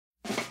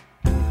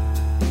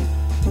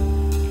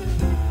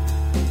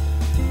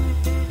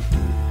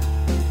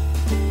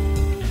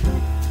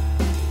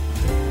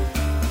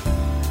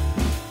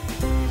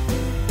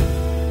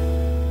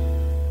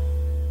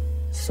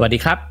วัสดี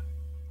ครับ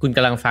คุณก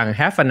ำลังฟัง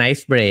Have a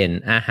Nice Brain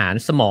อาหาร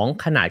สมอง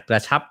ขนาดกร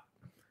ะชับ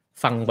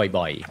ฟัง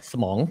บ่อยๆส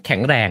มองแข็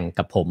งแรง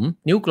กับผม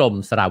นิ้วกลม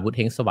สราวุธเ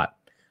ฮงสวัสดิ์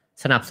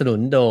สนับสนุน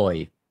โดย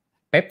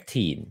เปป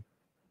ทีน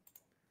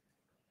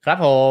ครับ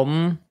ผม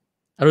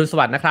อรุณส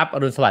วัสดิ์นะครับอ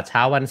รุณสวัสดิ์เช้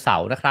าวันเสา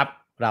ร์นะครับ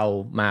เรา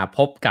มาพ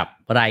บกับ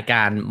รายก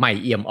ารใหม่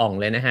เอี่ยมอ่อง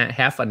เลยนะฮะ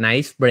Have a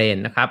Nice Brain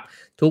นะครับ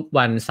ทุก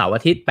วันเสาร์อ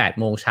าทิตย์ 8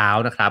 โมงเช้า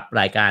นะครับ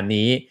รายการ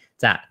นี้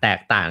จะแต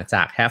กต่างจ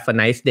าก Have a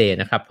Nice Day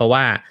นะครับเพราะ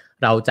ว่า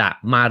เราจะ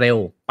มาเร็ว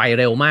ไป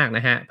เร็วมากน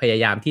ะฮะพย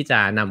ายามที่จะ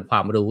นำคว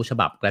ามรู้ฉ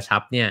บับกระชั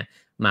บเนี่ย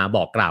มาบ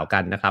อกกล่าวกั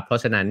นนะครับเพรา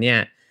ะฉะนั้นเนี่ย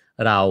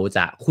เราจ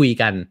ะคุย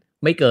กัน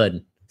ไม่เกิน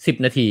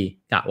10นาที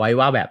กะไว้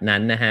ว่าแบบนั้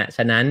นนะฮะฉ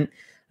ะนั้น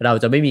เรา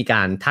จะไม่มีก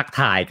ารทัก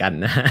ทายกัน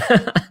นะ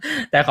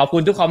แต่ขอบคุ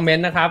ณทุกคอมเมน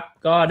ต์นะครับ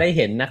ก็ได้เ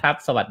ห็นนะครับ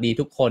สวัสดี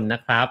ทุกคนน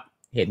ะครับ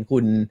เห็นคุ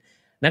ณ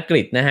นักก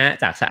ฤษนะฮะ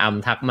จากชะอ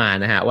ำทักมา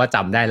นะฮะว่าจ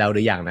ำได้แล้วห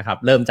รือยังนะครับ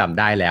เริ่มจำ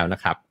ได้แล้วนะ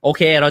ครับโอเ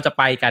คเราจะ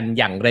ไปกัน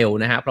อย่างเร็ว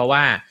นะฮะเพราะว่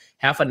า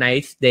Have a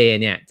nice day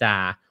เนี่ยจะ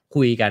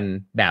คุยกัน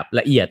แบบ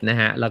ละเอียดนะ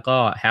ฮะแล้วก็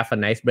Have a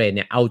nice brain เ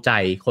นี่ยเอาใจ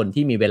คน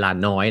ที่มีเวลา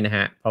น้อยนะฮ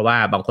ะเพราะว่า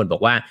บางคนบอ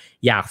กว่า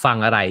อยากฟัง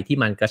อะไรที่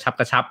มันกระ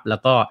ชับแล้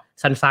วก็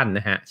สั้นๆน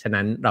ะฮะฉะ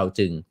นั้นเรา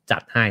จึงจั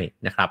ดให้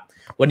นะครับ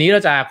วันนี้เรา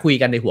จะคุย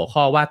กันในหัว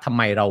ข้อว่าทำไ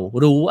มเรา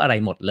รู้อะไร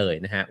หมดเลย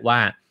นะฮะว่า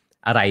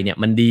อะไรเนี่ย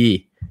มันดี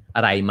อ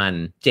ะไรมัน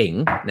เจ๋ง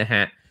นะฮ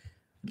ะ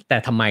แต่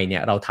ทำไมเนี่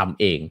ยเราทำ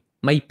เอง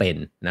ไม่เป็น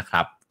นะค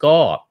รับก็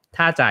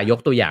ถ้าจะยก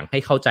ตัวอย่างให้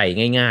เข้าใจ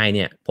ง่ายๆเ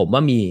นี่ยผม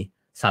ว่ามี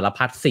สาร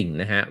พัดสิ่ง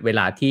นะฮะเว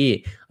ลาที่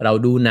เรา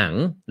ดูหนัง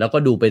แล้วก็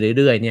ดูไป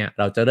เรื่อยๆเนี่ย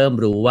เราจะเริ่ม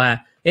รู้ว่า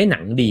หนั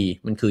งดี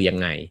มันคือยัง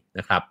ไงน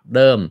ะครับเ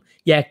ริ่ม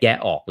แยกแยะ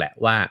ออกแหละ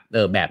ว่า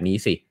แบบนี้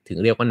สิถึง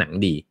เรียกว่าหนัง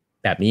ดี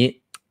แบบนี้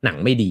หนัง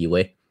ไม่ดีเ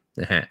ว้ย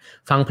นะฮะ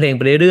ฟังเพลงไ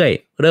ปเรื่อย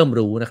ๆเริ่ม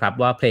รู้นะครับ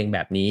ว่าเพลงแบ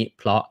บนี้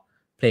เพราะ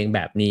เพลงแบ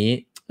บนี้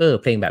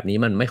เพลงแบบนี้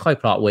มันไม่ค่อย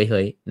เพราะเว้ยเ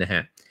ฮ้ยนะฮ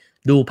ะ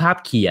ดูภาพ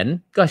เขียน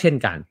ก็เช่น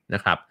กันน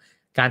ะครับ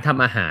การท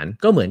ำอาหาร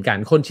ก็เหมือนกัน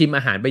คนชิมอ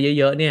าหารไป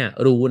เยอะๆเนี่ย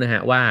รู้นะฮ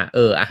ะว่า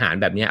อาหาร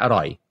แบบนี้อ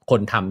ร่อยค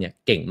นทำเนี่ย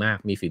เก่งมาก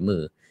มีฝีมื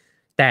อ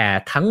แต่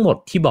ทั้งหมด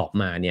ที่บอก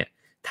มาเนี่ย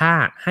ถ้า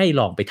ให้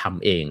ลองไปท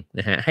ำเองน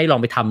ะฮะให้ลอง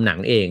ไปทำหนัง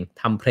เอง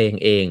ทำเพลง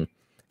เอง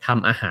ท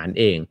ำอาหาร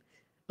เอง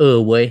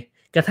เว้ย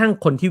กระทั่ง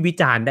คนที่วิ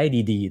จารณ์ได้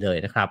ดีๆเลย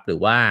นะครับหรือ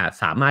ว่า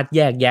สามารถแย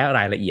กแยะร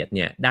ายละเอียดเ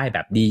นี่ยได้แบ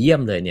บดีเยี่ย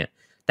มเลยเนี่ย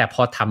แต่พ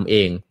อทำเอ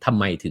งทำ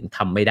ไมถึงท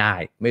ำไม่ได้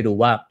ไม่รู้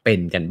ว่าเป็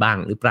นกันบ้าง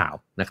หรือเปล่า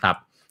นะครับ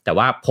แต่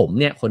ว่าผม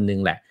เนี่ยคนนึ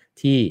งแหละ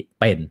ที่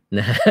เป็นน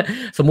ะ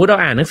สมมุติเรา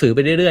อ่านหนังสือไป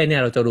เรื่อยๆเนี่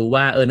ยเราจะรู้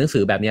ว่าหนังสื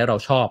อแบบนี้เรา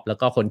ชอบแล้ว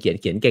ก็คนเขียน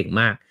เก่ง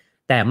มาก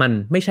แต่มัน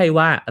ไม่ใช่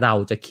ว่าเรา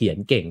จะเขียน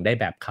เก่งได้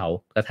แบบเขา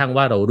กระทั่ง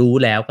ว่าเรารู้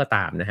แล้วก็ต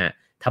ามนะฮะ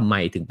ทำไม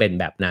ถึงเป็น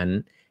แบบนั้น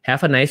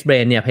Have a nice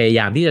brain เนี่ยพยาย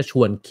ามที่จะช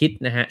วนคิด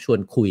นะฮะชวน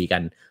คุยกั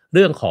นเ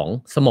รื่องของ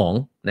สมอง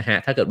นะฮะ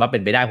ถ้าเกิดว่าเป็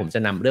นไปได้ผมจะ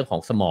นำเรื่องขอ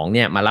งสมองเ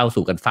นี่ยมาเล่า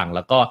สู่กันฟังแ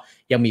ล้วก็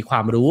ยังมีคว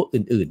ามรู้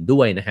อื่นๆด้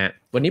วยนะฮะ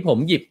วันนี้ผม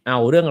หยิบเอา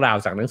เรื่องราว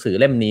จากหนังสือ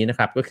เล่มนี้นะค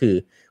รับก็คือ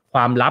คว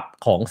ามลับ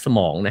ของส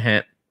มองนะฮะ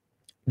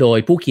โดย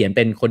ผู้เขียนเ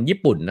ป็นคนญี่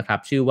ปุ่นนะครับ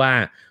ชื่อว่า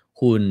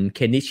คุณเค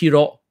นนิชิโ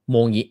ร่โม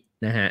งิ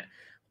นะฮะ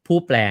ผู้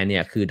แปลเนี่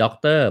ยคือด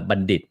ร.บัณ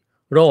ฑิต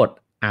โรจน์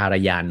อาร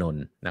ยานน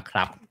ท์นะค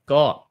รับ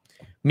ก็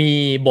มี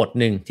บท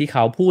หนึ่งที่เข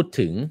าพูด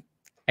ถึง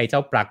ไอ้เจ้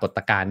าปรากฏ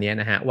การณ์นี้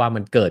นะฮะว่ามั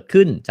นเกิด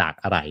ขึ้นจาก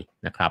อะไร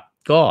นะครับ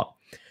ก็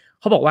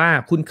เขาบอกว่า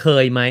คุณเค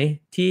ยไหม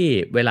ที่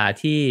เวลา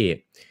ที่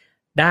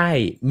ได้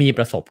มีป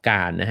ระสบก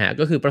ารณ์นะฮะ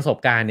ก็คือประสบ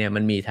การณ์เนี่ย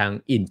มันมีทั้ง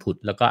input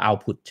แล้วก็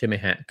output ใช่ไหม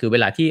ฮะคือเว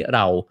ลาที่เร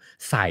า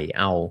ใส่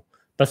เอา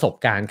ประสบ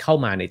การณ์เข้า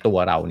มาในตัว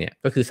เราเนี่ย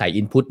ก็คือใส่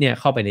input เนี่ย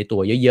เข้าไปในตั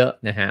วเยอะ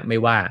ๆนะฮะไม่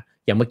ว่า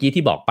อย่างเมื่อกี้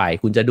ที่บอกไป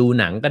คุณจะดู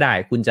หนังก็ได้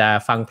คุณจะ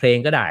ฟังเพลง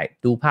ก็ได้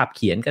ดูภาพเ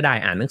ขียนก็ได้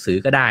อ่านหนังสือ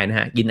ก็ได้นะ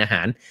ฮะกินอาห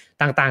าร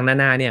ต่างๆนา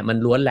นาเนี่ยมัน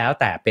ล้วนแล้ว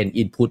แต่เป็น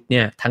input เ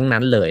นี่ยทั้ง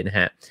นั้นเลยนะฮ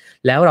ะ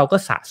แล้วเราก็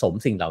สะสม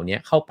สิ่งเหล่านี้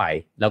เข้าไป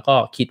แล้วก็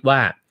คิดว่า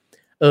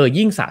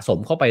ยิ่งสะสม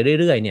เข้าไป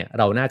เรื่อยๆเนี่ย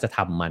เราน่าจะท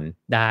ำมัน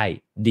ได้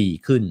ดี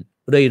ขึ้น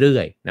เรื่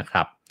อยๆนะค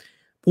รับ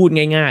พูด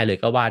ง่ายๆเลย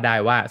ก็ว่าได้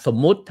ว่าสม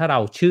มุติถ้าเรา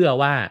เชื่อ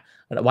ว่า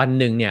วัน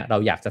หนึ่งเนี่ยเรา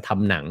อยากจะท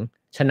ำหนัง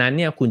ฉะนั้นเ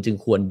นี่ยคุณจึง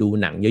ควรดู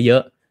หนังเยอ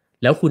ะ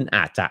ๆแล้วคุณอ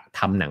าจจะท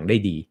ำหนังได้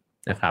ดี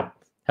นะครับ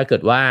ถ้าเกิ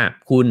ดว่า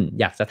คุณ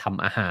อยากจะท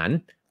ำอาหาร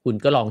คุณ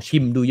ก็ลองชิ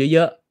มดูเย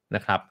อะๆน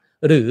ะครับ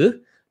หรือ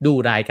ดู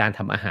รายการท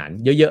ำอาหาร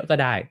เยอะๆก็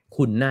ได้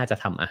คุณน่าจะ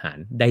ทำอาหาร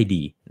ได้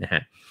ดีนะฮ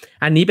ะ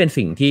อันนี้เป็น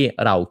สิ่งที่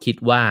เราคิด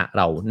ว่าเ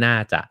ราน่า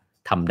จะ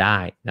ทำได้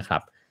นะครั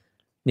บ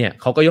เนี่ย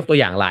เขาก็ยกตัว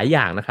อย่างหลายอ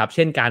ย่างนะครับเ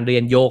ช่นการเรีย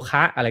นโยค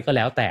ะอะไรก็แ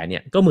ล้วแต่เนี่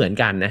ยก็เหมือน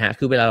กันนะฮะ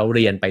คือเวลาเราเ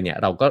รียนไปเนี่ย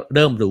เราก็เ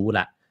ริ่มรู้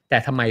ละแต่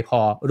ทำไมพอ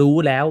รู้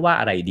แล้วว่า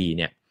อะไรดีเ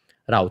นี่ย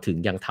เราถึง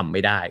ยังทำไ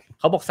ม่ได้เ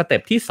ขาบอกสเต็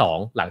ปที่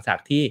2หลังจาก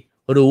ที่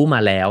รู้มา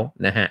แล้ว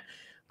นะฮะ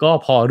ก็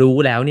พอรู้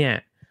แล้วเนี่ย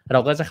เรา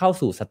ก็จะเข้า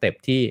สู่สเต็ป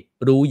ที่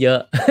รู้เยอะ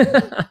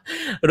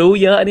รู้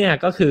เยอะเนี่ย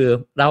ก็คือ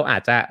เราอา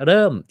จจะเ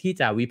ริ่มที่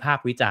จะวิพาก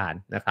ษ์วิจารณ์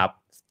นะครับ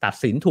ตัด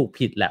สินถูก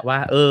ผิดแหละว่า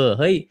เ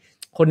ฮ้ย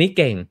คนนี้เ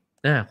ก่ง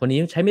คนนี้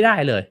ใช้ไม่ได้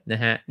เลยน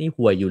ะฮะนี่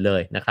ห่วยอยู่เล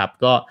ยนะครับ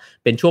ก็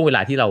เป็นช่วงเวล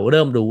าที่เราเ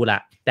ริ่มรู้ละ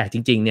แต่จ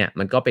ริงๆเนี่ย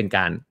มันก็เป็นก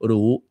าร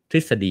รู้ทฤ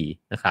ษฎี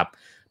นะครับ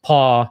พอ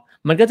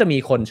มันก็จะมี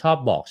คนชอบ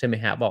บอกใช่ไหม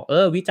ฮะบอก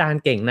วิจาร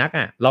ณ์เก่งนัก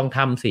ลองท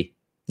ำสิ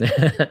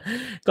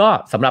ก็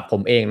สำหรับผ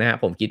มเองนะฮะ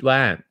ผมคิดว่า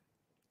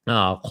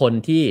คน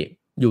ที่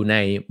อยู่ใน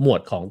หมว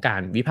ดของกา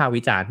รวิพากษ์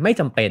วิจารณ์ไม่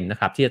จำเป็นนะ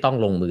ครับที่จะต้อง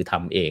ลงมือท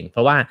ำเองเพร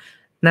าะว่า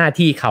หน้า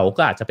ที่เขา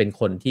ก็อาจจะเป็น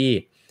คนที่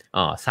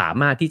สา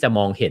มารถที่จะม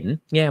องเห็น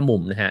แง่มุ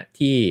มนะฮะ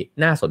ที่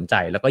น่าสนใจ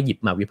แล้วก็หยิบ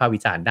มาวิพากษ์วิ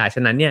จารณ์ได้ฉ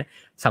ะนั้นเนี่ย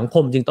สังค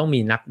มจึงต้องมี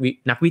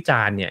นักวิจ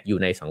ารณ์เนี่ยอยู่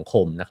ในสังค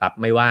มนะครับ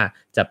ไม่ว่า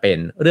จะเป็น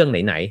เรื่อง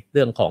ไหนๆเ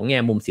รื่องของแง่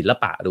มุมศิล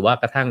ปะหรือว่า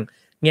กระทั่ง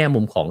แง่มุ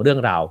มของเรื่อง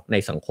ราวใน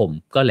สังคม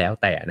ก็แล้ว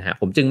แต่นะฮะ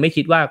ผมจึงไม่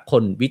คิดว่าค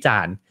นวิจา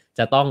รณ์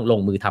จะต้องล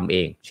งมือทำเอ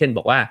งเช่นบ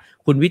อกว่า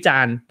คุณวิจา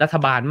รณ์รัฐ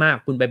บาลมาก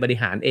คุณไปบริ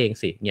หารเอง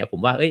สิเนี่ยผม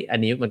ว่าอัน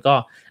นี้มันก็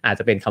อาจ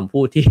จะเป็นคำ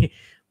พูดที่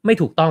ไม่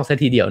ถูกต้องซะ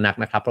ทีเดียวนัก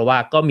นะครับเพราะว่า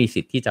ก็มี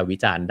สิทธิ์ที่จะวิ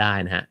จารณ์ได้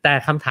นะฮะแต่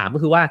คำถามก็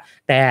คือว่า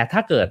แต่ถ้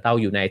าเกิดเรา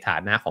อยู่ในฐา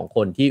นะของค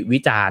นที่วิ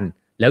จารณ์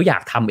แล้วอยา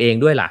กทำเอง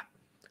ด้วยล่ะ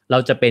เรา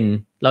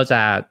จ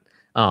ะ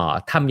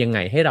ทำยังไง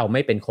ให้เราไ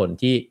ม่เป็นคน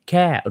ที่แ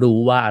ค่รู้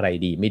ว่าอะไร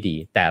ดีไม่ดี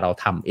แต่เรา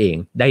ทำเอง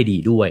ได้ดี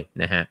ด้วย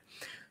นะฮะ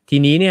ที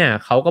นี้เนี่ย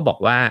เขาก็บอก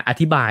ว่าอ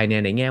ธิบายเนี่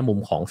ยในแง่มุม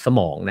ของสม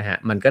องนะฮะ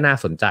มันก็น่า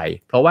สนใจ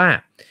เพราะว่า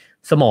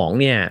สมอง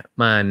เนี่ย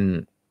มัน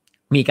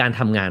มีการ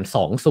ทำงาน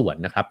2ส่วน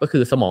นะครับก็คื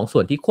อสมองส่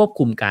วนที่ควบ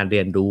คุมการเ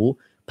รียนรู้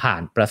ผ่า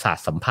นประสาท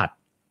สัมผัส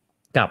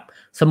กับ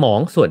สมอง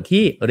ส่วน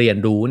ที่เรียน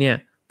รู้เนี่ย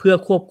เพื่อ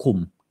ควบคุม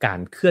การ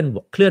เค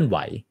ลื่อนไหว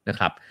นะ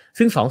ครับ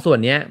ซึ่ง2ส่วน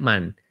นี้มั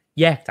น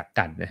แยกจาก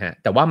กันนะฮะ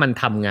แต่ว่ามัน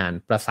ทำงาน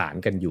ประสาน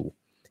กันอยู่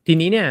ที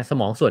นี้เนี่ยส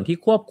มองส่วนที่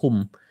ควบคุม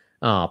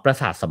ประ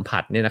สาทสัมผั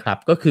สเนี่ยนะครับ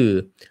ก็คือ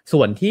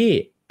ส่วนที่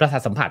ประสา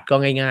ทสัมผัสก็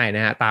ง่ายๆน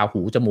ะฮะตาหู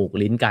จมูก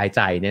ลิ้นกายใ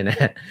จเนี่ยน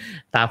ะ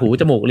ตาหู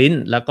จมูกลิ้น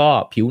แล้วก็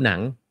ผิวหนัง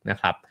นะ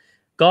ครับ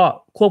ก็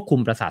ควบคุม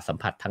ประสาทสัม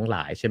ผัสทั้งหล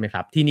ายใช่ไหมค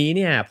รับทีนี้เ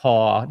นี่ยพอ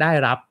ได้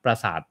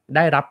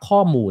รับข้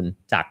อมูล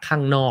จากข้า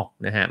งนอก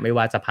นะฮะไม่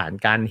ว่าจะผ่าน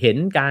การเห็น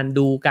การ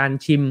ดูการ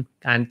ชิม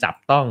การจับ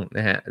ต้องน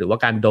ะฮะหรือว่า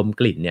การดม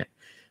กลิ่นเนี่ย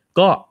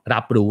ก็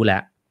รับรู้แล้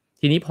ว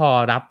ทีนี้พอ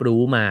รับ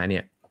รู้มาเนี่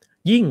ย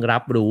ยิ่งรั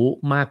บรู้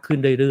มากขึ้น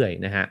เรื่อย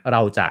ๆนะฮะเร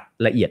าจะ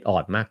ละเอียดอ่อ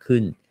นมากขึ้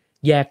น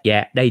แยกแย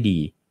ะได้ดี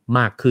ม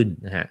ากขึ้น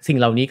นะฮะสิ่ง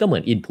เหล่านี้ก็เหมื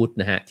อน input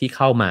นะฮะที่เ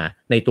ข้ามา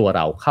ในตัวเ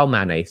ราเข้าม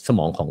าในสม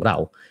องของเรา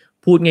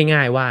พูด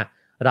ง่ายๆว่า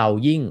เรา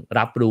ยิ่ง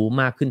รับรู้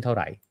มากขึ้นเท่าไ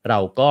หร่เรา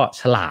ก็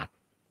ฉ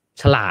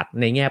ลาด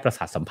ในแง่ประส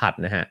าทสัมผัส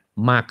นะฮะ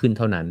มากขึ้นเ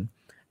ท่านั้น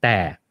แต่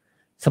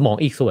สมอง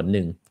อีกส่วนห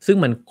นึ่งซึ่ง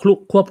มัน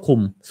ควบคุม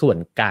ส่วน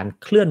การ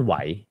เคลื่อนไหว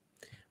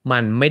มั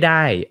นไม่ไ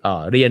ด้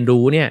เรียน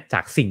รู้เนี่ยจ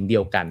ากสิ่งเดี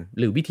ยวกัน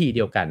หรือวิธีเ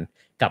ดียวกัน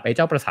กับไอ้เ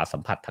จ้าประสาทสั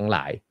มผัสทั้งหล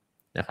าย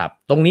นะครับ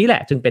ตรงนี้แหล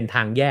ะจึงเป็นท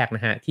างแยกน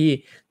ะฮะที่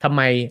ทำไ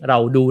มเรา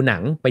ดูหนั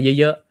งไป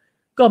เยอะ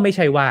ๆก็ไม่ใ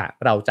ช่ว่า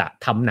เราจะ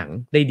ทำหนัง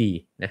ได้ดี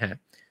นะฮะ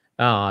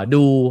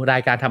ดูรา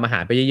ยการทำอาหา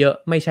รไปเยอะ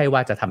ๆไม่ใช่ว่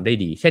าจะทำได้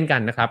ดีเช่นกั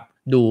นนะครับ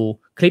ดู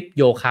คลิป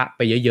โยคะไ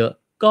ปเยอะ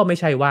ๆก็ไม่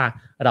ใช่ว่า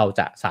เรา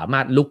จะสามา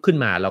รถลุกขึ้น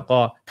มาแล้วก็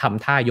ท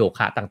ำท่าโยค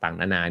ะต่างๆ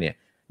นานาเนี่ย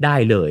ได้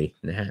เลย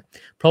นะฮะ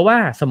เพราะว่า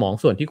สมอง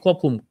ส่วนที่ควบ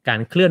คุมกา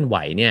รเคลื่อนไหว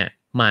เนี่ย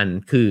มัน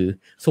คือ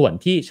ส่วน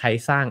ที่ใช้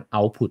สร้าง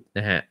output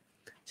นะฮะ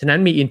ฉะนั้น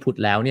มี input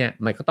แล้วเนี่ย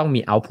มันก็ต้อง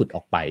มี output อ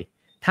อกไป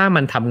ถ้า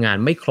มันทำงาน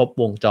ไม่ครบ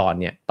วงจร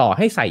เนี่ยต่อใ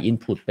ห้ใส่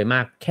input ไปม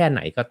ากแค่ไหน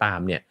ก็ตา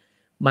มเนี่ย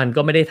มัน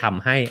ก็ไม่ได้ท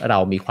ำให้เรา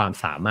มีความ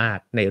สามารถ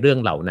ในเรื่อง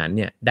เหล่านั้นเ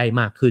นี่ยได้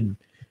มากขึ้น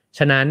ฉ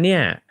ะนั้นเนี่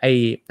ย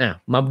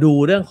มาดู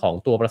เรื่องของ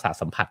ตัวประสาท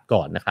สัมผัส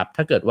ก่อนนะครับ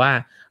ถ้าเกิดว่า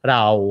เร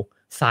า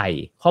ใส่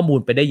ข้อมูล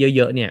ไปได้เ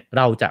ยอะๆเนี่ยเ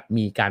ราจะ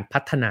มีการพั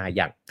ฒนาอ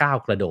ย่างก้าว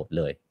กระโดดเ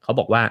ลยเขา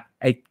บอกว่า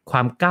ไอ้คว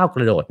ามก้าวก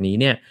ระโดดนี้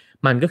เนี่ย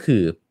มันก็คื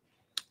อ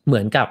เหมื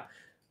อนกับ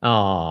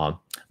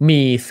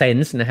มีเซน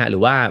ส์นะฮะหรื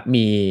อว่า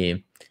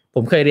ผ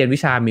มเคยเรียนวิ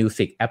ชา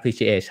Music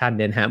Appreciation เ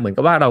นี่ยนะฮะเหมือน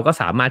กับว่าเราก็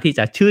สามารถที่จ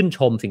ะชื่นช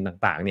มสิ่ง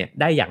ต่างๆเนี่ย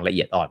ได้อย่างละเ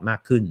อียดอ่อนมา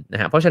กขึ้นนะ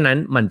ฮะเพราะฉะนั้น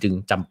มันจึง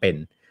จำเป็น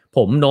ผ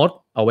มโน้ต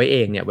เอาไว้เอ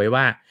งเนี่ยไว้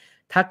ว่า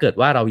ถ้าเกิด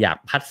ว่าเราอยาก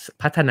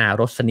พัฒนา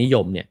รสนิย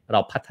มเนี่ยเรา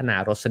พัฒนา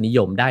รสนิย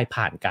มได้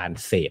ผ่านการ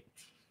เสพ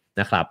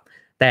นะครับ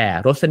แต่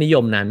รสนิย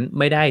มนั้น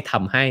ไม่ได้ท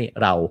ำให้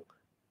เรา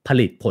ผ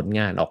ลิตผล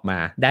งานออกมา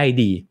ได้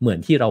ดีเหมือน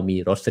ที่เรามี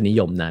รสนิ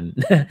ยมนั้น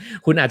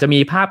คุณอาจจะมี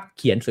ภาพ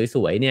เขียนส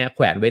วยๆเนี่ยแข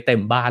วนไว้เต็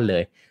มบ้านเล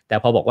ยแต่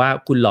พอบอกว่า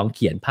คุณลองเ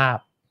ขียนภาพ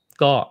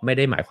ก็ไม่ไ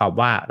ด้หมายความ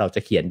ว่าเราจ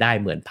ะเขียนได้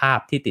เหมือนภาพ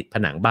ที่ติดผ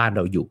นังบ้านเ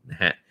ราอยู่น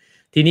ะฮะ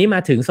ทีนี้มา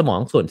ถึงสมอ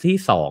งส่วนที่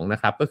2นะ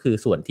ครับก็คือ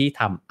ส่วนที่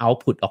ทำ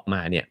output ออกม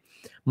าเนี่ย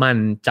มัน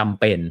จำ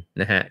เป็น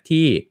นะฮะ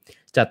ที่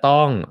จะต้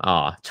อง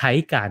ใช้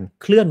การ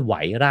เคลื่อนไหว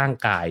ร่าง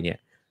กายเนี่ย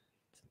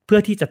เพื่อ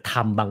ที่จะท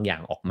ำบางอย่า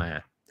งออกมา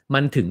มั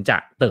นถึงจะ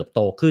เติบโต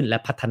ขึ้นและ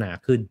พัฒนา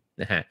ขึ้น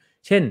นะฮะ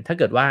เช่นถ้า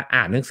เกิดว่า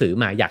อ่านหนังสือ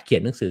มาอยากเขีย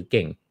นหนังสือเ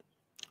ก่ง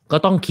ก็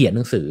ต้องเขียนห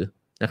นังสือ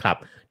นะครับ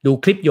ดู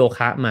คลิปโยค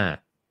ะมา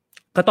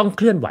ก็ต้องเ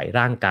คลื่อนไหว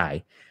ร่างกาย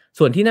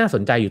ส่วนที่น่าส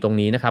นใจอยู่ตรง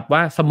นี้นะครับว่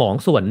าสมอง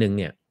ส่วนหนึ่ง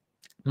เนี่ย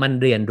มัน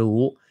เรียนรู้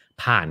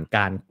ผ่านก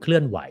ารเคลื่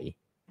อนไหว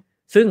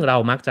ซึ่งเรา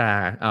มักจะ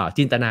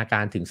จินตนาก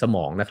ารถึงสม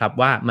องนะครับ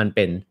ว่ามันเ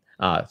ป็น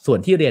ส่วน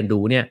ที่เรียน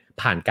รู้เนี่ย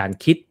ผ่านการ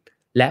คิด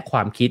และคว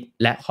ามคิด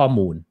และข้อ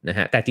มูลนะฮ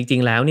ะแต่จริ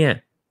งๆแล้วเนี่ย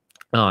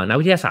นัก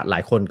วิทยาศาสตร์หลา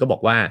ยคนก็บอ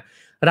กว่า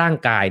ร่าง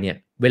กายเนี่ย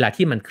เวลา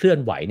ที่มันเคลื่อน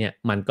ไหวเนี่ย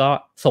มันก็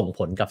ส่งผ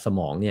ลกับสม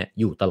องเนี่ย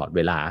อยู่ตลอดเว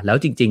ลาแล้ว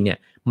จริงๆเนี่ย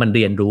มันเ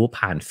รียนรู้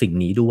ผ่านสิ่ง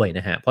นี้ด้วยน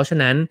ะฮะเพราะฉะ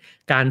นั้น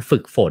การฝึ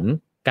กฝน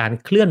การ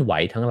เคลื่อนไหว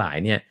ทั้งหลาย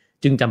เนี่ย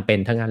จึงจำเป็น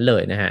ทั้งนั้นเล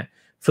ยนะฮะ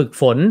ฝึก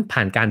ฝนผ่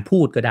านการพู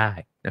ดก็ได้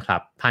นะครั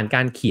บผ่านก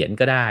ารเขียน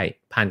ก็ได้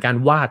ผ่านการ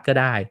วาดก็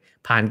ได้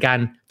ผ่านการ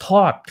ท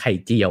อดไข่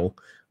เจียว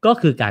ก็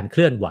คือการเค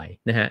ลื่อนไหว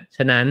นะฮะฉ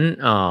ะนั้น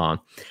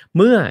เ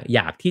มื่ออ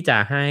ยากที่จะ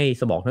ให้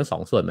สมองทั้งสอ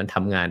งส่วนมันท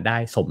ำงานได้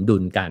สมดุ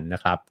ลกันน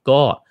ะครับ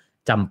ก็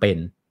จำเป็น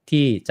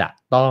ที่จะ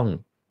ต้อง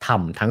ท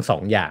ำทั้งสอ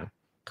งอย่าง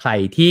ใคร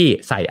ที่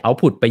ใส่เอาท์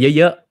พุตไปเ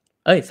ยอะ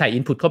ๆใส่อิ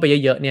นพุตเข้าไป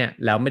เยอะๆเนี่ย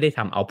แล้วไม่ได้ท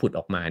ำเอาท์พุตอ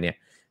อกมาเนี่ย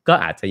ก็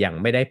อาจจะยัง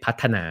ไม่ได้พั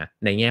ฒนา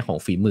ในแง่ของ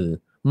ฝีมือ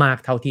มาก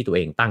เท่าที่ตัวเ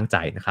องตั้งใจ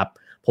นะครับ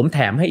ผมแถ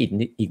มให้อี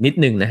กนิด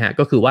นึงนะฮะ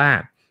ก็คือว่า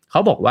เขา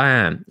บอกว่า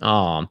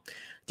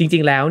จริ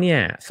งๆแล้วเนี่ย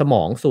สม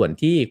องส่วน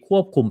ที่คว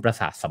บคุมประ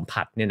สาทสัม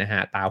ผัสเนี่ยนะฮ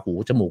ะตาหู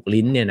จมูก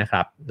ลิ้นเนี่ยนะค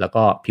รับแล้ว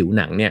ก็ผิว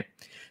หนังเนี่ย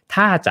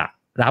ถ้าจะ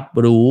รับ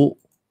รู้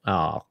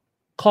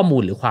ข้อมู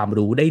ลหรือความ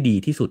รู้ได้ดี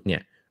ที่สุดเนี่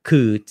ย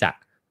คือจะ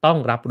ต้อง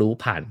รับรู้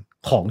ผ่าน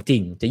ของจริ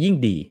งจะยิ่ง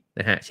ดี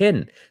นะฮะเช่น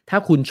ถ้า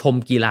คุณชม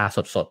กีฬา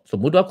สดๆสม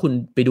มุติว่าคุณ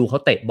ไปดูเขา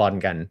เตะบอล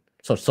กัน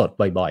สด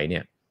ๆบ่อยๆเนี่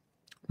ย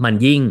มัน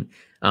ยิ่ง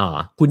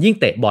คุณยิ่ง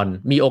เตะบอล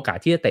มีโอกาส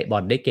ที่จะเตะบอ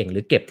ลได้เก่งหรื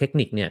อเก็บเทค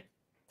นิคเนี่ย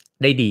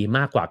ได้ดีม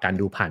ากกว่าการ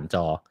ดูผ่านจ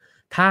อ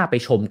ถ้าไป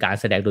ชมการ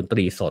แสดงดนต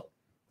รีสด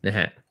นะฮ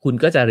ะคุณ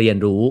ก็จะเรียน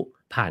รู้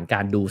ผ่านก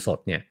ารดูสด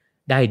เนี่ย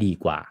ได้ดี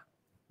กว่า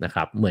นะค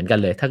รับเหมือนกัน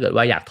เลยถ้าเกิด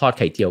ว่าอยากทอดไ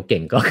ข่เจียวเก่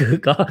ง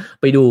ก็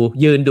ไปดู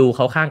ยืนดูเข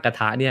าข้างกระ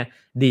ทะเนี่ย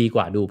ดีก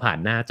ว่าดูผ่าน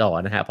หน้าจอ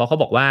นะฮะเพราะเขา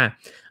บอกว่า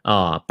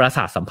ประส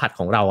าทสัมผัส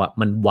ของเราอ่ะ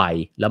มันไว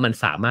แล้วมัน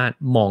สามารถ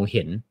มองเ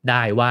ห็นไ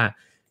ด้ว่า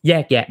แย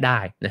กแยะได้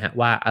นะฮะ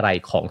ว่าอะไร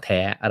ของแท้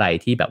อะไร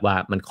ที่แบบว่า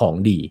มันของ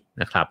ดี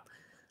นะครับ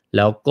แ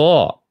ล้วก็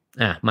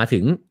มาถึ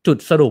งจุด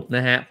สรุปน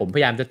ะฮะผมพ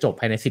ยายามจะจบ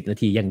ภายใน10นา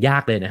ทียังยา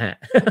กเลยนะฮะ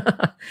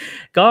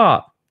ก็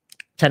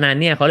ฉะนั้น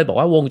เนี่ยเขาเลยบอก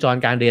ว่าวงจร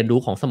การเรียนรู้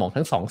ของสมอง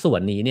ทั้งสองส่ว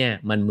นนี้เนี่ย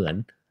มันเหมือน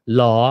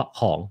ล้อ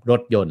ของร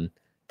ถยนต์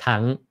ทั้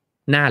ง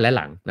หน้าและห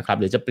ลังนะครับ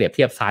หรือจะเปรียบเ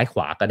ทียบซ้ายข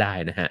วาก็ได้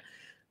นะฮะ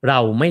เรา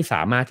ไม่ส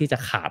ามารถที่จะ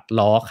ขาด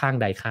ล้อข้าง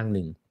ใดข้างห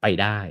นึ่งไป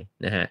ได้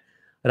นะฮะ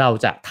เรา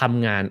จะท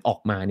ำงานออก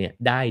มาเนี่ย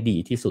ได้ดี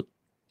ที่สุด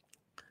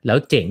แล้ว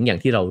เจ๋งอย่าง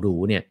ที่เรา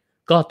รู้เนี่ย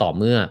ก็ต่อ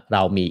เมื่อเร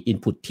ามี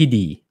input ที่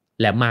ดี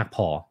และมากพ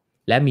อ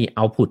และมี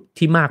output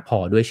ที่มากพอ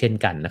ด้วยเช่น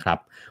กันนะครับ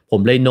ผ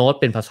มเลยโน้ต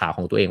เป็นภาษาข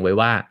องตัวเองไว้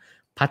ว่า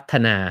พัฒ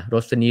นาร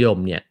สนิยม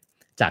เนี่ย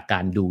จากกา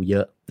รดูเย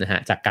อะนะฮะ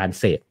จากการ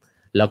เสพ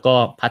แล้วก็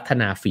พัฒ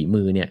นาฝี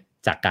มือเนี่ย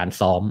จากการ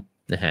ซ้อม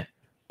นะฮะ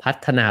พั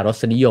ฒนาร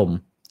สนิยม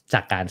จ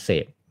ากการเส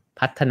พ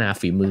พัฒนา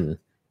ฝีมือ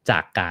จา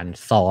กการ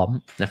ซ้อม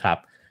นะครับ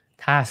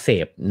ถ้าเส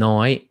พน้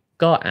อย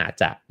ก็อาจ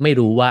จะไม่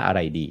รู้ว่าอะไร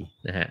ดี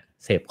นะฮะ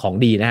เสพของ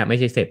ดีนะฮะไม่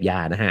ใช่เสพยา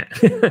นะฮะ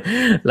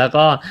แล้ว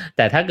ก็แ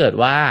ต่ถ้าเกิด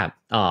ว่า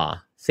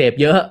เสพ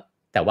เยอะ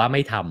แต่ว่าไ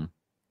ม่ท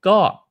ำก็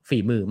ฝี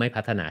มือไม่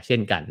พัฒนาเช่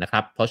นกันนะครั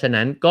บเพราะฉะ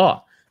นั้นก็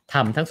ท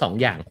ำทั้งสอง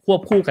อย่างคว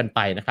บคู่กันไป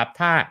นะครับ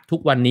ถ้าทุ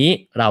กวันนี้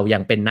เรายั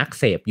งเป็นนัก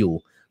เสพอยู่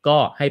ก็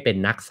ให้เป็น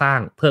นักสร้า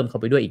งเพิ่มเข้า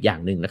ไปด้วยอีกอย่า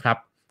งหนึ่งนะครับ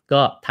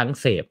ก็ทั้ง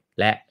เสพ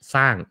และส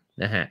ร้าง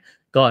นะฮะ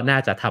ก็น่า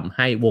จะทำใ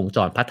ห้วงจ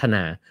รพัฒน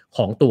าข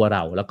องตัวเร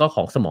าแล้วก็ข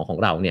องสมองของ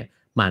เราเนี่ย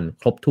มัน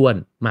ครบถ้วน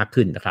มาก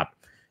ขึ้นนะครับ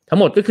ทั้ง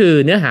หมดก็คือ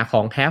เนื้อหาข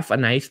อง Have a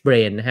Nice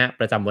Brain นะฮะ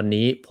ประจำวัน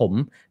นี้ผม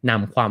น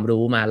ำความ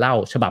รู้มาเล่า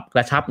ฉบับก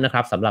ระชับนะค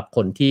รับสำหรับค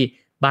นที่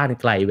บ้าน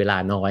ไกลเวลา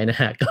น้อยนะ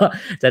ฮะก็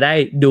จะได้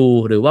ดู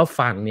หรือว่า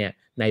ฟังเนี่ย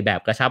ในแบบ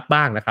กระชับ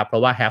บ้างนะครับเพรา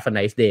ะว่า Have a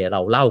Nice Day เร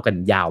าเล่ากัน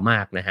ยาวม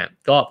ากนะฮะ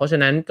ก็เพราะฉะ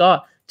นั้นก็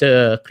เจอ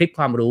คลิปค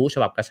วามรู้ฉ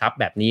บับกระชับ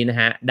แบบนี้นะ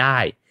ฮะได้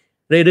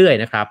เรื่อย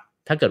ๆนะครับ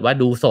ถ้าเกิดว่า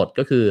ดูสด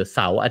ก็คือเส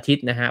าร์อาทิต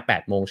ย์นะฮะ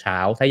 8 โมงเช้า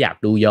ถ้าอยาก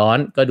ดูย้อน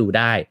ก็ดูไ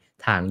ด้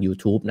ทาง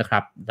YouTube นะครั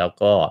บแล้ว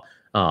ก็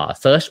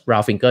search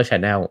Ralph Finger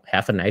Channel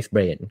Have a Nice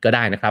Brain ก็ไ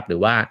ด้นะครับหรื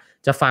อว่า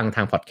จะฟังท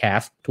างพอดแคส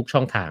ต์ทุกช่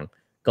องทาง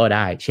ก็ไ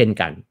ด้เช่น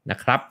กันนะ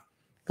ครับ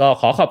ก็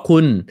ขอขอบคุ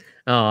ณ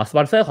สป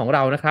อนเซอร์ของเร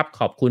านะครับ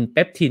ขอบคุณ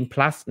Peptin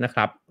Plus นะค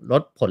รับล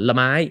ดผลไ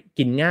ม้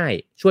กินง่าย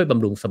ช่วยบ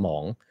ำรุงสมอ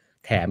ง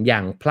แถมยั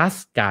ง plus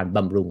การบ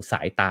ำรุงส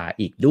ายตา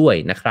อีกด้วย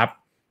นะครับ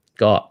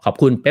ก็ขอบ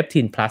คุณ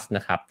Peptin Plus น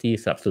ะครับที่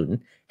สนับสนุน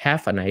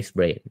Have a Nice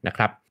Brain นะค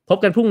รับพบ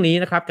กันพรุ่งนี้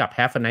นะครับกับ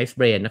Have a Nice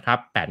Brain นะครับ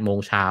 8 โมง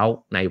เช้า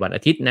ในวันอ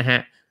าทิตย์นะฮะ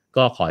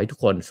ก็ขอให้ทุก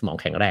คนสมอง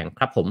แข็งแรงค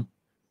รับผม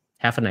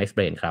Have a nice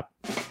brain ครับ